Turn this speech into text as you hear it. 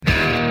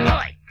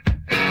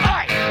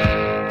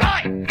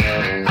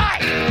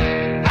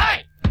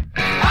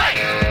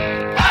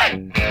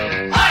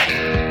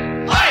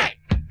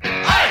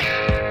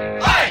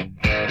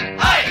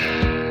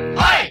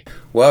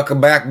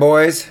Welcome back,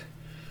 boys.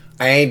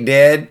 I ain't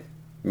dead.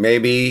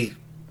 Maybe,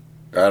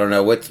 I don't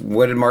know, what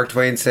did Mark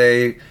Twain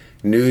say?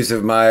 News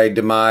of my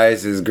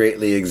demise is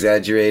greatly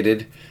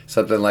exaggerated.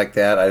 Something like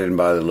that. I didn't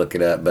bother to look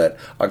it up. But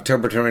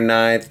October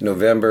 29th,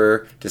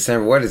 November,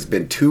 December, what? It's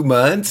been 2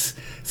 months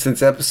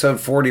since episode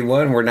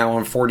 41. We're now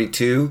on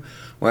 42.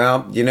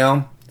 Well,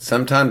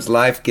 sometimes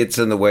life gets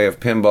in the way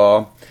of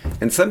pinball.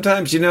 And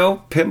sometimes,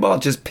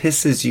 pinball just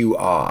pisses you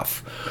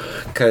off.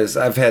 Because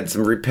I've had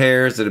some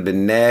repairs that have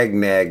been nagging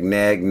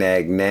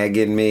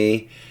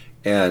me.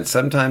 And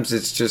sometimes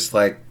it's just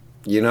like,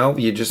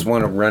 you just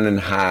want to run and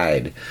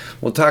hide.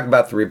 We'll talk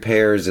about the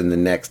repairs in the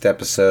next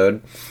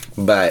episode.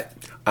 But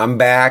I'm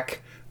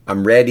back.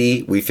 I'm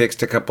ready. We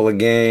fixed a couple of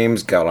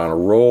games. Got on a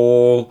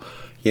roll.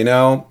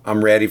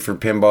 I'm ready for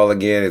pinball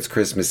again. It's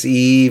Christmas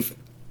Eve.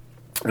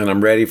 And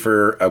I'm ready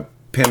for a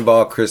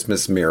pinball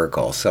Christmas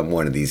miracle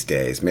one of these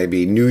days.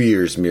 Maybe New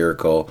Year's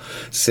miracle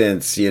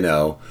since,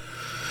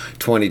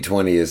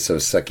 2020 is so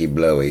sucky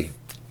blowy.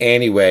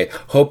 Anyway,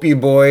 hope you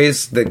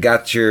boys that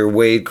got your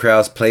Wade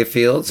Krause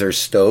playfields are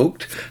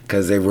stoked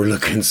because they were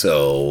looking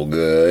so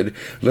good.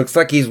 Looks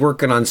like he's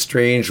working on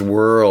Strange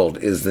World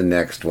is the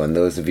next one.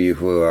 Those of you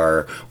who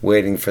are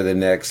waiting for the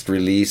next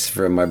release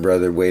from my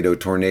brother Wado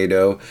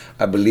Tornado,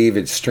 I believe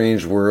it's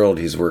Strange World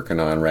he's working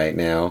on right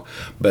now.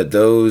 But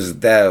those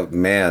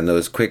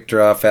quick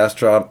draw, fast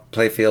draw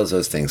playfields,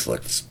 those things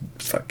look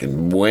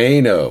fucking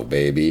bueno,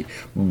 baby.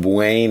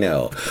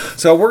 Bueno.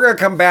 So we're going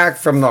to come back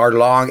from our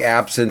long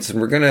absence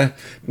and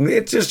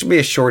it's just to be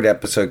a short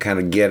episode, kind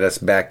of get us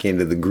back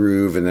into the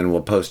groove, and then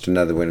we'll post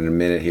another one in a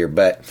minute here.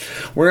 But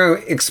we're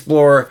going to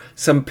explore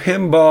some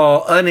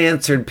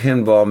unanswered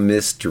pinball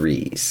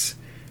mysteries,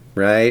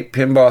 right?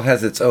 Pinball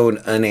has its own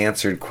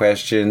unanswered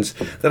questions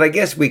that I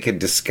guess we could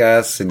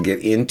discuss and get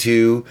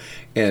into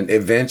and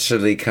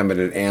eventually come at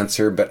an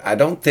answer, but I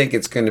don't think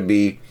it's going to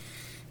be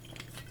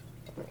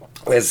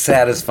as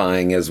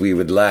satisfying as we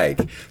would like.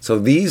 So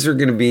these are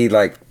going to be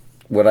like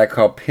what I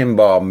call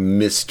pinball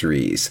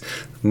mysteries.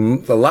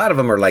 A lot of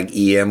them are like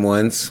EM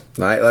ones.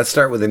 Right? Let's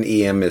start with an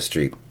EM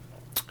mystery.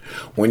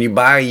 When you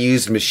buy a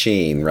used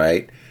machine,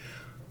 right?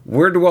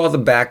 Where do all the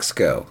backs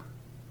go?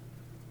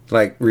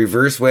 Like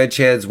reverse wedge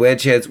heads. Where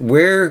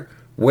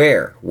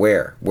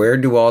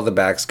do all the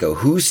backs go?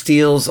 Who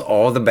steals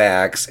all the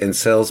backs and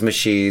sells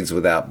machines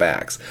without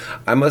backs?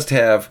 I must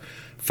have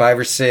 5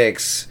 or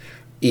 6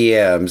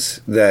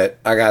 EMs that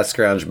I got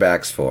scrounge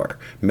backs for.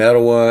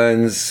 Metal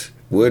ones,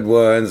 wood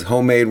ones,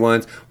 homemade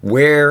ones.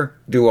 Where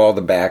do all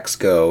the backs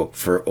go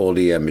for old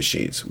EM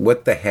machines?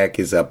 What the heck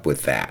is up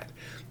with that?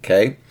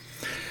 Okay.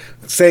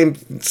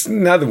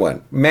 Another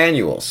one.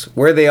 Manuals.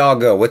 Where they all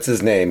go? What's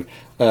his name?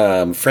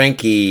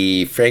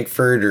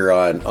 Frankfurter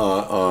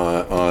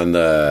on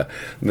the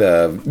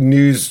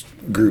news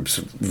group's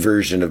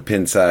version of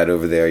Pinside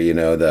over there.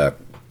 The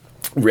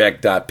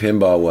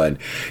Rec.Pinball one.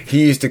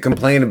 He used to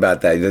complain about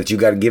that you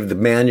got to give the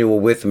manual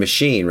with the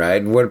machine,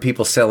 right? What are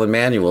people selling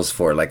manuals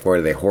for? Like, what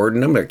are they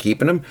hoarding them? They're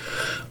keeping them?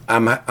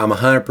 I'm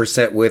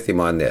 100% with him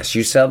on this.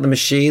 You sell the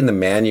machine, the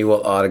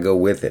manual ought to go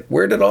with it.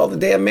 Where did all the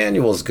damn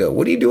manuals go?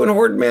 What are you doing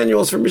hoarding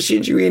manuals for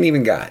machines you ain't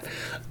even got?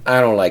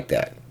 I don't like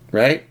that,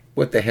 right?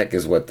 What the heck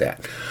is what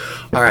that?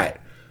 All right.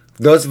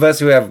 Those of us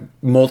who have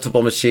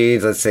multiple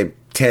machines, let's say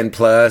 10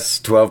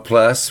 plus, 12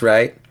 plus,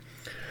 right?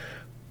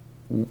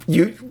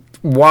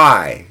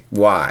 Why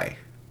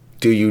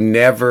do you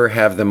never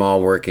have them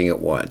all working at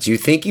once? You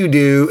think you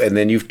do, and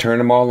then you've turned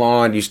them all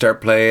on, you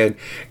start playing,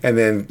 and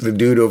then the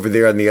dude over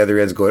there on the other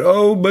end's going,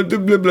 oh, but blah,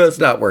 blah, blah, it's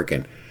not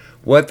working.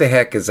 What the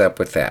heck is up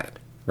with that,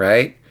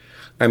 right?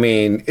 I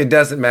mean, it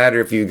doesn't matter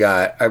if you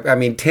got,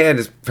 10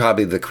 is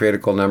probably the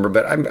critical number,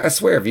 but I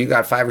swear if you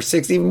got 5 or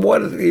 6, even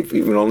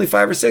only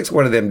 5 or 6,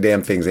 one of them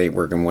damn things ain't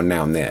working one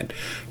now and then.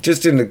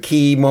 Just in the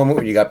key moment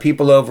when you got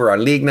people over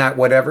on league night,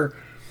 whatever.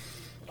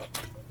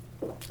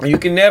 You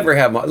can never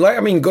have,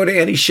 go to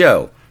any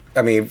show.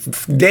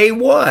 Day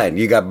one,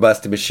 you got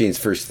busted machines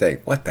first thing.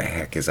 What the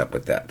heck is up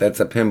with that? That's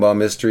a pinball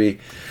mystery,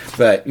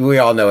 but we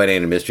all know it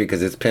ain't a mystery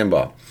because it's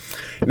pinball.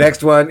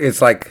 Next one, it's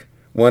like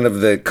one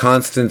of the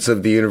constants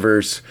of the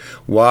universe.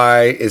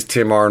 Why is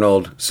Tim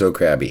Arnold so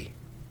crabby?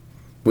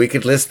 We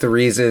could list the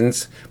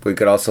reasons. We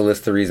could also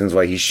list the reasons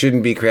why he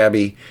shouldn't be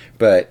crabby,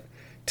 but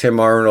Tim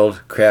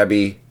Arnold,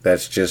 crabby,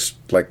 that's just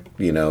like,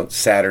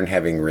 Saturn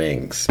having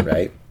rings,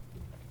 right?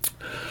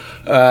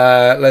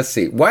 Let's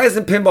see. Why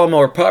isn't pinball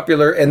more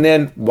popular? And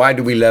then why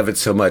do we love it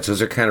so much?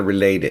 Those are kind of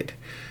related,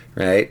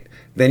 right?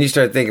 Then you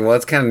start thinking, well,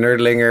 it's kind of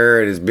nerdlinger,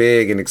 and it's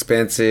big and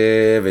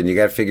expensive, and you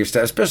got to figure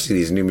stuff, especially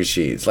these new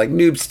machines. Like,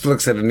 Noobs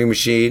looks at a new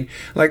machine,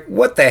 like,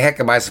 what the heck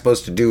am I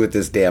supposed to do with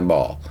this damn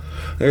ball?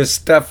 There's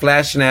stuff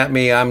flashing at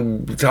me,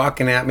 I'm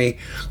talking at me.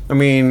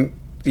 It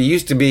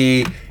used to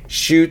be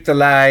shoot the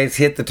lights,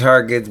 hit the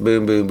targets,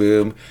 boom, boom,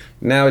 boom.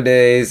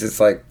 Nowadays, it's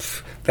like,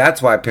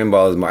 that's why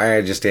pinball is more.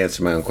 I just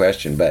answered my own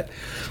question, but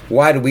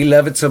why do we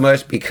love it so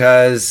much?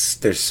 Because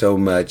there's so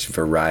much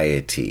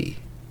variety.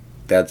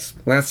 That's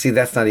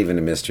not even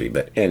a mystery,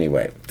 but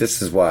anyway,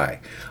 this is why.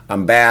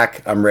 I'm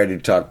back. I'm ready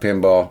to talk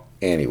pinball.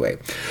 Anyway,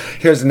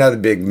 here's another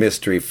big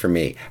mystery for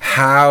me.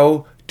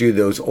 How did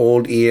those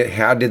old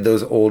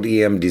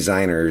EM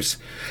designers,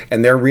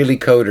 and they're really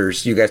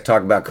coders. You guys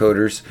talk about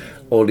coders.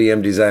 Old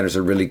EM designers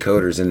are really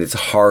coders, and it's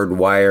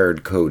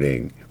hardwired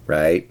coding,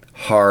 right?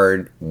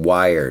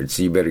 Hardwired.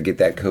 So you better get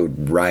that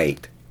code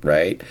right,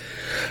 right?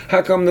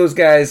 How come those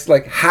guys,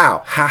 like,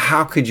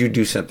 how could you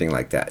do something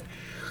like that?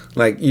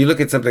 Like, you look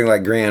at something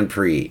like Grand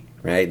Prix,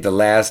 right? The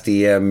last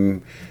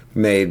EM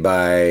made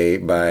by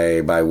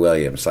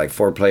Williams, like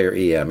 4-player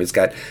EM. It's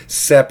got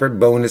separate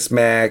bonus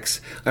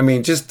max. I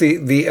mean, just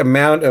the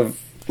amount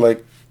of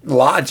like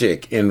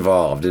logic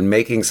involved in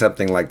making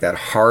something like that,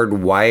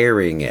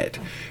 hardwiring it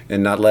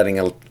and not letting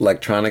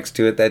electronics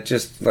do it. That's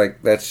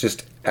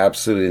just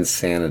absolute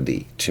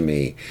insanity to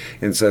me.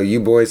 And so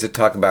you boys that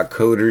talk about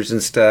coders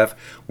and stuff,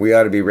 we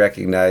ought to be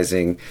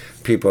recognizing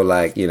people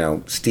like,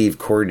 Steve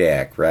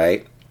Kordak,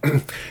 right?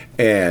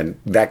 And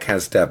that kind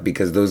of stuff,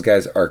 because those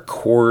guys are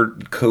core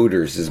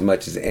coders as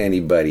much as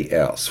anybody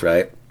else,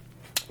 right?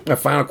 My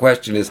final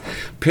question is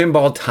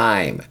pinball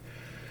time.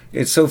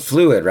 It's so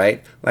fluid,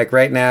 right? Like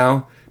right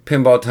now,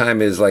 pinball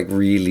time is like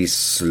really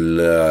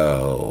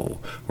slow.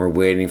 We're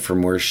waiting for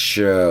more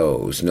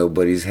shows.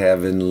 Nobody's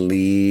having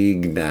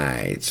league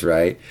nights,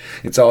 right?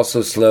 It's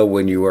also slow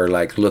when you are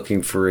like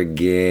looking for a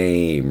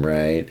game,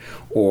 right?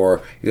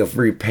 Or a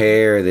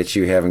repair that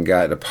you haven't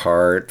got a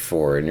part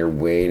for and you're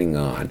waiting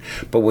on.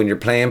 But when you're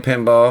playing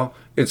pinball,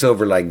 it's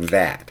over like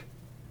that,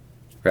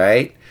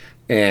 right?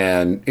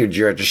 And if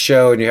you're at the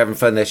show and you're having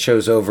fun, that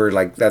show's over,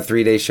 like that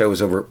 3-day show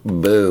is over,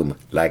 boom,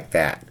 like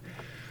that.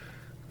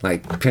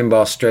 Like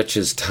pinball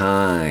stretches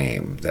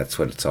time. That's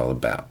what it's all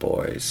about,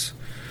 boys.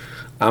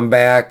 I'm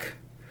back.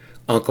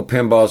 Uncle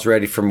Pinball's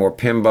ready for more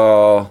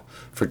pinball,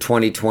 for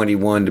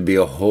 2021 to be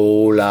a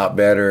whole lot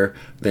better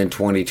than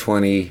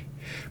 2020.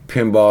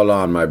 Pinball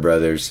on, my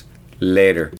brothers. Later.